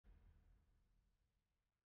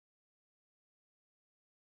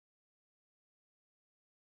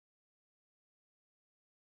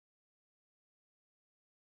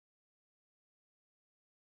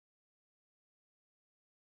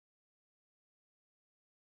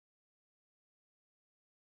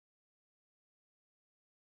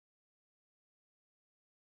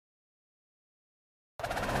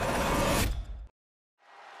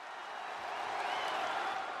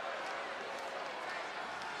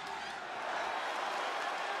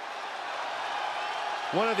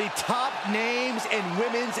one of the top names in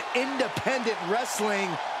women's independent wrestling,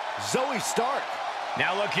 Zoey Starks.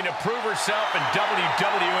 Now looking to prove herself in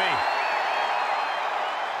WWE.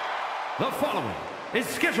 The following is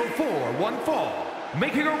scheduled for one fall.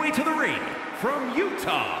 Making her way to the ring from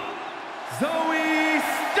Utah, Zoey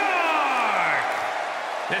Starks.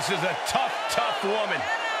 This is a tough woman.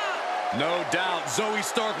 No doubt, Zoey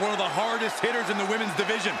Starks, one of the hardest hitters in the women's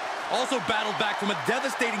division. Also battled back from a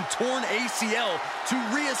devastating torn ACL to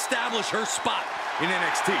reestablish her spot in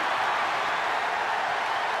NXT.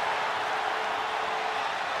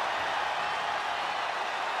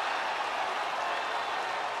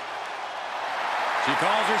 She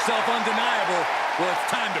calls herself undeniable. Well,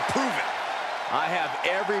 it's time to prove it. I have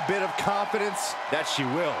every bit of confidence that she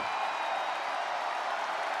will.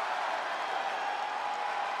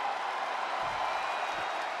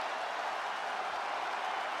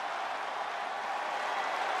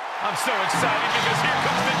 I'm so excited because here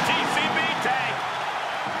comes the TCB tag.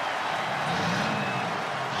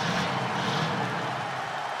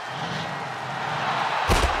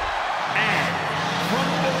 And from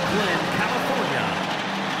Oakland, California,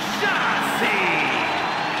 Shotzi.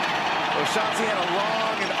 Well, Shotzi had a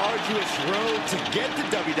long and arduous road to get to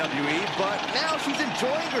WWE, but now she's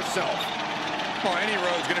enjoying herself. Well, any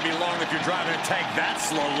road's going to be long if you're driving a tank that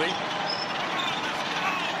slowly.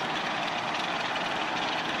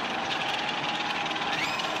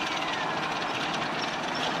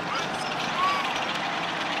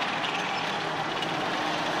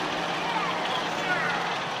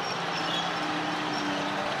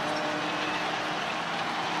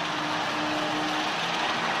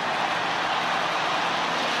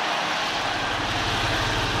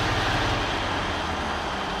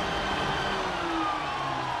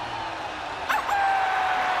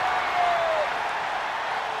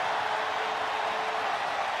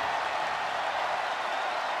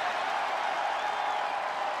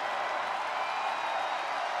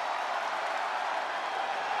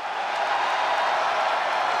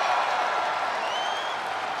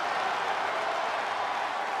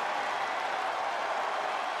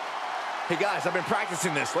 Hey guys, I've been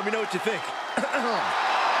practicing this. Let me know what you think. That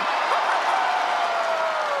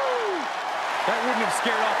wouldn't have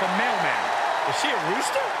scared off a mailman. Is she a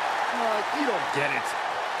rooster? You don't get it.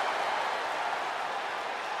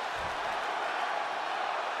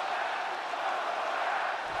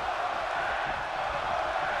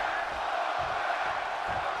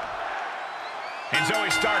 And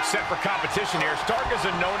Zoey Starks set for competition here. Stark is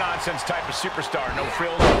a no-nonsense type of superstar. No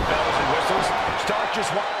frills, no bells and whistles. Stark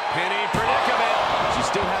just won. Penny predicament. She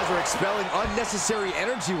still has her expelling unnecessary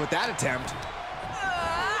energy with that attempt.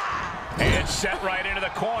 And set right into the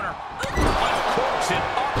corner. Of course, an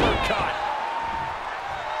uppercut.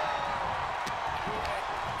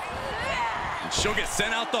 And she'll get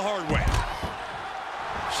sent out the hard way.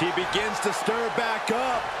 She begins to stir back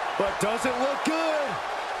up, but doesn't look good.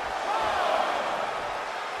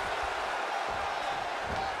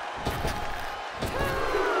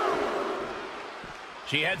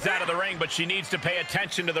 She heads out of the ring, but she needs to pay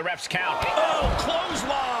attention to the ref's count. Oh,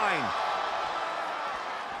 clothesline!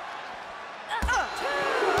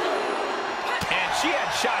 And she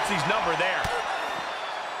had Shotzi's number there.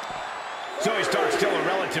 Zoey Starks still a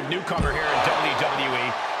relative newcomer here in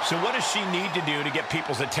WWE. So what does she need to do to get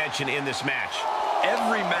people's attention in this match?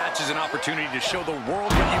 Every match is an opportunity to show the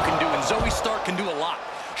world what you can do, and Zoey Starks can do a lot.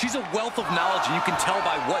 She's a wealth of knowledge, and you can tell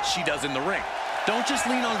by what she does in the ring. Don't just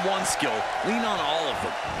lean on one skill, lean on all of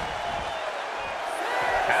them.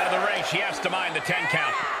 Out of the ring, she has to mind the 10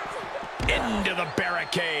 count. Into the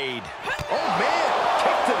barricade. Oh, man,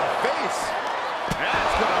 kick to the face.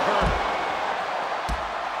 That's gonna hurt.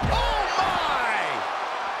 Oh,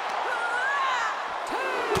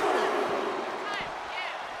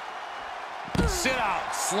 my! Sit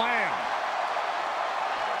out, slam.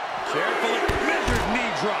 Carefully, measured knee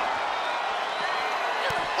drop.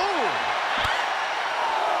 Oh!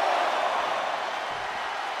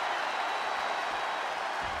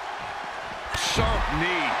 Sharp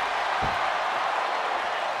knee.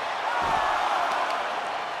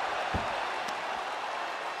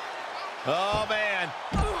 Oh, man.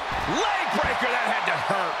 Leg breaker, that had to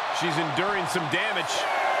hurt. She's enduring some damage.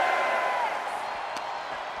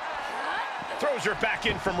 Throws her back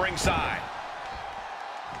in from ringside.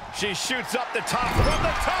 She shoots up the top from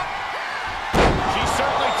the top. She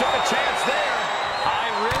certainly took a chance there.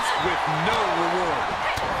 High risk with no reward.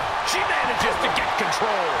 She manages to get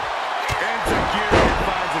control. And security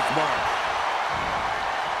finds its mark.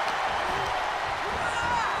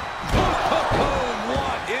 Oh,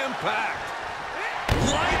 what impact!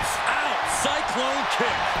 Lights out! Cyclone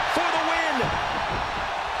kick for the win!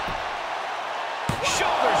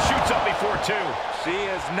 up before, too. She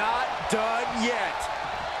is not done yet.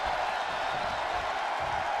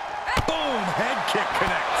 Boom! Head kick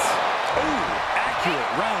connects. Ooh,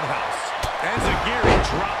 accurate roundhouse. Enziguri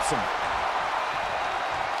drops him.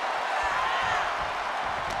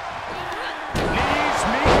 Knees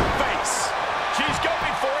meet face. She's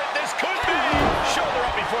going for it. This could be. Shoulder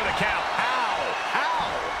up before the count. How? How?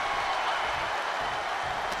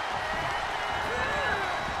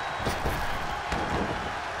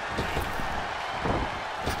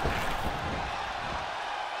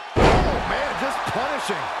 Oh, man, just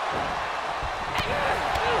punishing.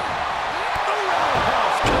 The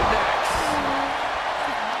roundhouse connects.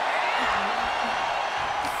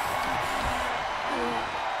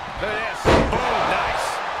 Look at this. Boom, nice.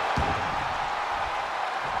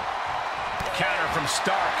 Counter from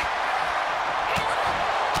Stark.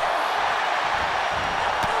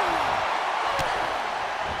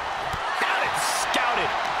 Got it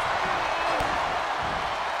scouted.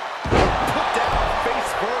 Put down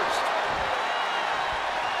face first.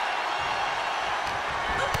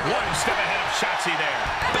 One step ahead of Shotzi there.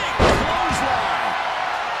 Big clothesline.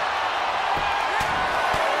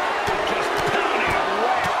 Just pounding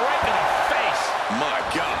away right in the face. My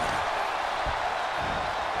God.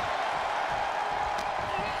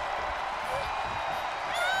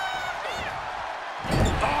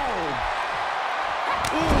 Oh.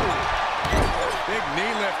 Ooh. Big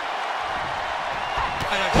knee lift.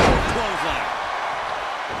 And a good clothesline.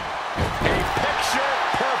 A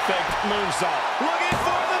picture-perfect moonsault. Looking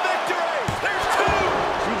for the victory. There's two.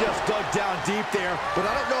 She just dug down deep there, but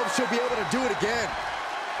I don't know if she'll be able to do it again.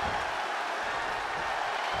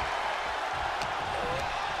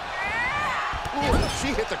 Ooh,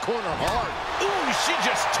 she hit the corner hard. Ooh, she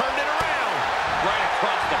just turned it around. Right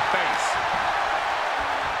across the face.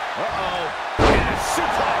 Uh-oh. And a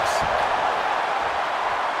suplex.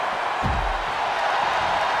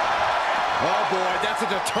 Oh, boy, that's a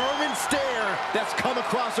determined stare that's come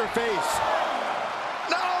across her face.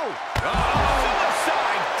 No!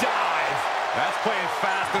 Suicide dive. That's playing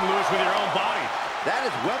fast and loose with your own body. That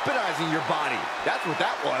is weaponizing your body. That's what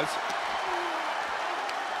that was.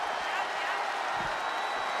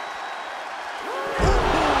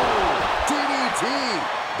 DDT.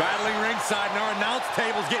 Battling ringside and our announce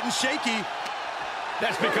table's getting shaky.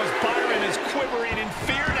 That's because Byron is quivering in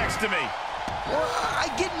fear next to me. Well, I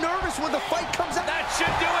get nervous when the fight comes out. That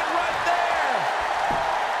should do it right there.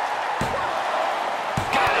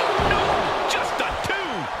 Got it. No, just a two.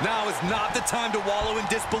 Now is not the time to wallow in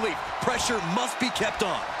disbelief. Pressure must be kept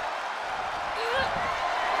on.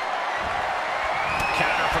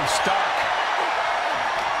 Counter from Stark.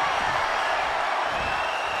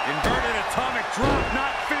 Inverted atomic drop,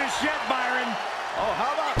 not finished yet, Byron. Oh,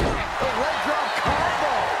 how about the leg drop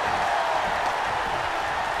combo?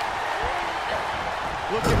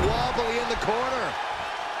 Looking wobbly in the corner.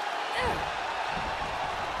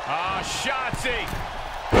 Shotzi.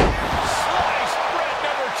 Sliced red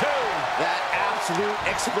number two. That absolute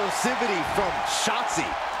explosivity from Shotzi.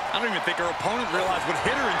 I don't even think her opponent realized what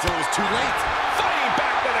hit her until it was too late. Fighting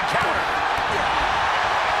back with a counter.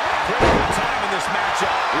 Critical time in this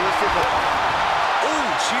matchup. Ooh,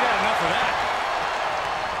 she'd had enough of that.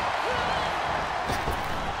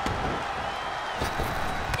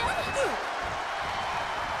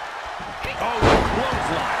 Oh,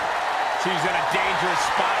 clothesline. She's in a dangerous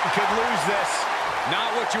spot and could lose this.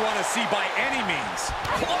 Not what you want to see by any means.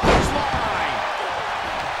 Clothesline.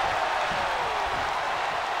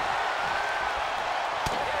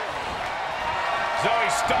 Zoey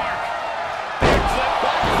Stark. Big flip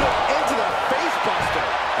Into the face buster.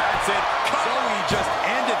 That's it. Zoey just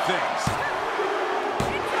ended things.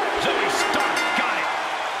 Zoey Stark got it.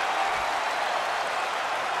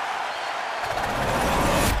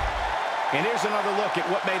 And here's another look at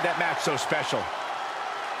what made that match so special.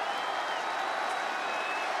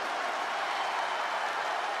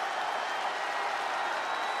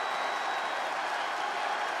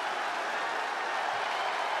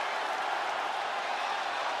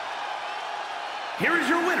 Here is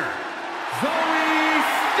your winner, Zoey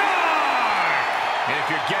Starks! And if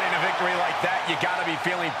you're getting a victory like that, you got to be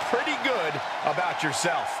feeling pretty good about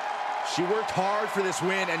yourself. She worked hard for this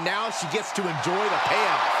win, and now she gets to enjoy the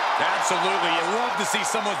payoff. Absolutely. You love to see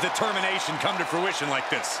someone's determination come to fruition like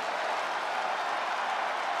this.